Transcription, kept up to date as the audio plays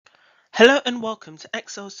Hello and welcome to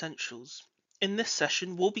Excel Essentials. In this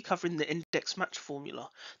session, we'll be covering the index match formula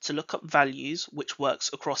to look up values which works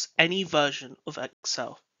across any version of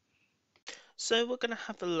Excel. So we're going to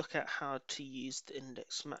have a look at how to use the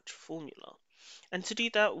index match formula. And to do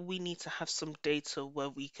that, we need to have some data where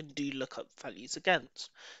we can do lookup values against.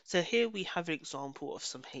 So here we have an example of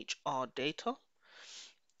some HR data.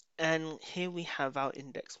 And here we have our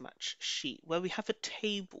index match sheet where we have a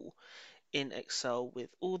table in Excel with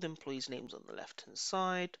all the employees' names on the left hand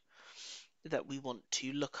side that we want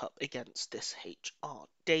to look up against this HR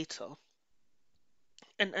data.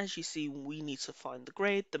 And as you see, we need to find the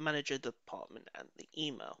grade, the manager, the department, and the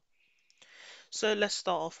email. So let's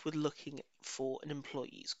start off with looking for an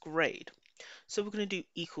employee's grade. So we're going to do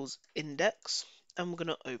equals index, and we're going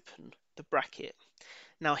to open the bracket.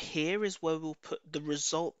 Now here is where we'll put the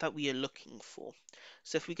result that we are looking for.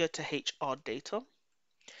 So if we go to HR data,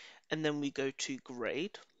 and then we go to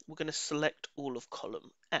grade, we're going to select all of column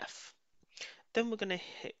F. Then we're going to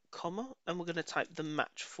hit comma and we're going to type the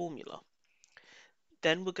match formula.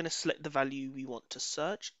 Then we're going to select the value we want to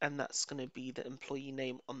search, and that's going to be the employee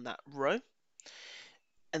name on that row.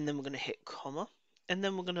 And then we're going to hit comma, and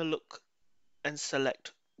then we're going to look and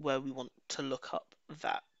select where we want to look up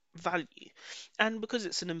that value. And because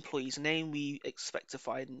it's an employee's name, we expect to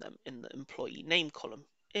find them in the employee name column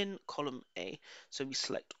in column A. So we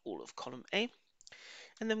select all of column A,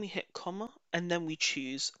 and then we hit comma, and then we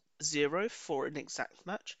choose 0 for an exact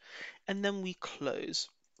match, and then we close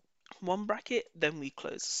one bracket, then we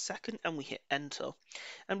close the second, and we hit enter.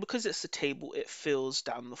 And because it's a table, it fills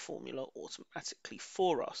down the formula automatically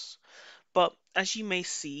for us. But as you may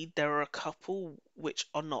see, there are a couple which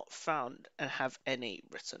are not found and have NA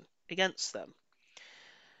written against them.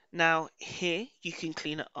 Now here you can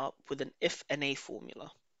clean it up with an if NA formula.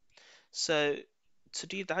 So to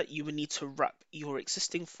do that, you will need to wrap your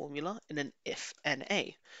existing formula in an if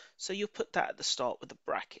NA. So you'll put that at the start with a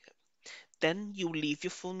bracket. Then you'll leave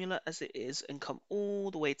your formula as it is and come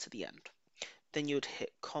all the way to the end. Then you would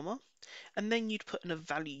hit comma, and then you'd put in a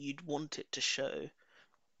value you'd want it to show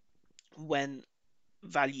when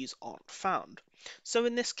values aren't found. So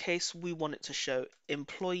in this case, we want it to show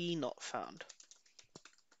employee not found.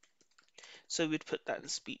 So we'd put that in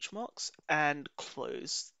speech marks and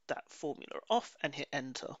close that formula off and hit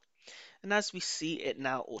enter. And as we see, it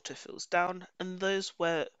now autofills down, and those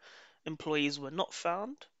where employees were not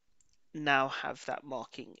found now have that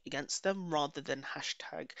marking against them rather than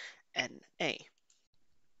hashtag NA.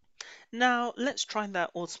 Now let's try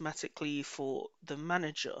that automatically for the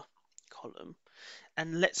manager column,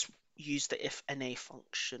 and let's use the if NA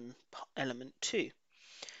function element too.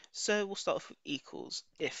 So we'll start off with equals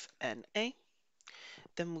if NA,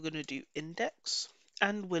 then we're going to do index,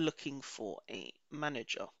 and we're looking for a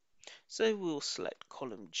manager. So we'll select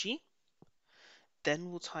column G, then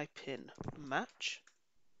we'll type in match,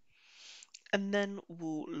 and then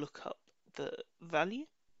we'll look up the value.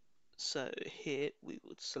 So here we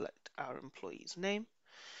would select our employee's name,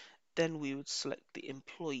 then we would select the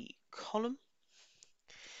employee column,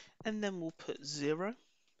 and then we'll put 0,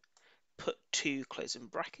 put 2 closing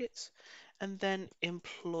brackets, and then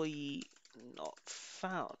employee not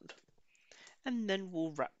found, and then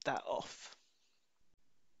we'll wrap that off.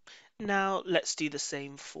 Now let's do the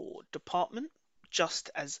same for department, just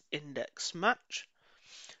as index match.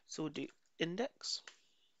 So we'll do index,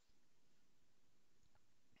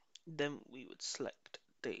 then we would select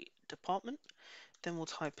the department, then we'll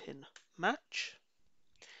type in match,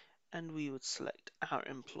 and we would select our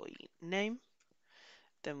employee name,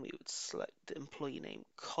 then we would select the employee name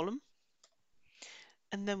column,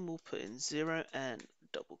 and then we'll put in 0 and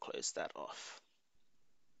double close that off.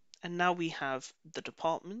 And now we have the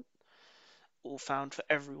department all found for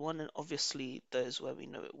everyone, and obviously those where we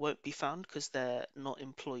know it won't be found because they're not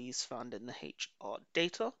employees found in the HR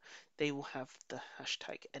data, they will have the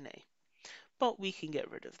hashtag NA. But we can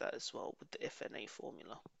get rid of that as well with the if NA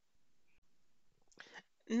formula.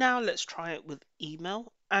 Now let's try it with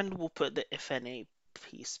email, and we'll put the if NA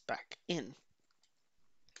piece back in.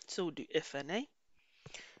 So we'll do if NA,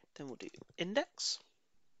 then we'll do index.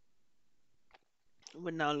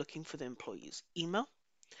 We're now looking for the employee's email.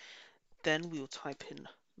 Then we'll type in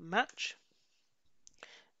match.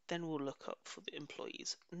 Then we'll look up for the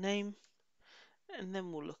employee's name, and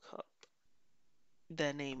then we'll look up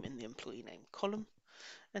their name in the employee name column,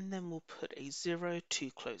 and then we'll put a 0,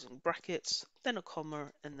 2 closing brackets, then a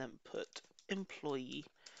comma, and then put employee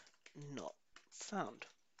not found.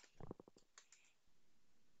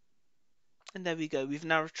 And there we go. We've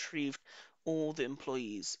now retrieved all the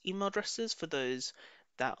employees' email addresses for those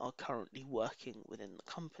that are currently working within the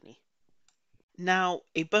company. Now,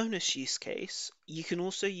 a bonus use case, you can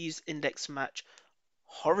also use index match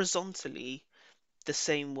horizontally the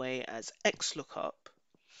same way as XLOOKUP.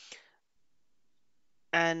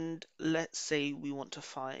 And let's say we want to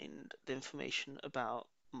find the information about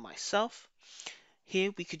myself.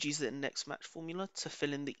 Here we could use the index match formula to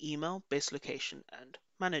fill in the email, base location, and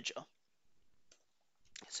manager.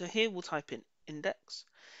 So here we'll type in index,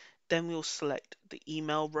 then we'll select the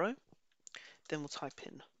email row, then we'll type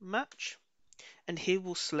in match, and here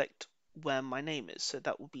we'll select where my name is, so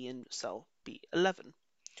that will be in cell B11.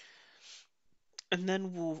 And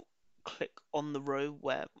then we'll click on the row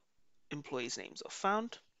where employees' names are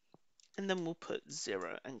found, and then we'll put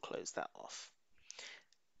 0 and close that off.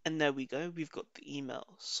 And there we go, we've got the email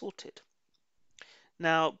sorted.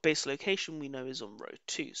 Now, base location we know is on row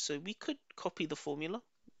 2, so we could copy the formula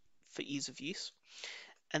for ease of use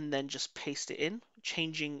and then just paste it in,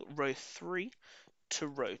 changing row 3 to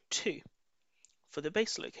row 2 for the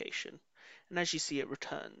base location. And as you see, it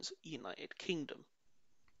returns United Kingdom.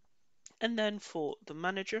 And then for the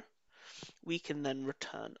manager, we can then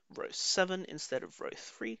return row 7 instead of row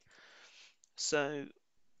 3. So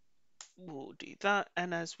we'll do that,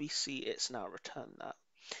 and as we see, it's now returned that.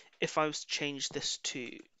 If I was to change this to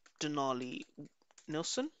Denali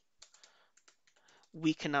Nilsson,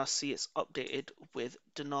 we can now see it's updated with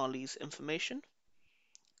Denali's information.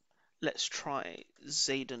 Let's try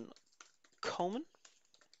Zayden Coleman.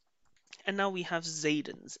 And now we have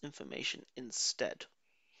Zayden's information instead.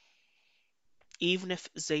 Even if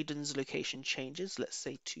Zayden's location changes, let's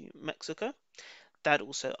say to Mexico, that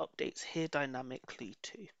also updates here dynamically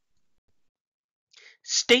too.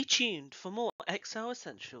 Stay tuned for more Excel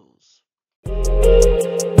Essentials.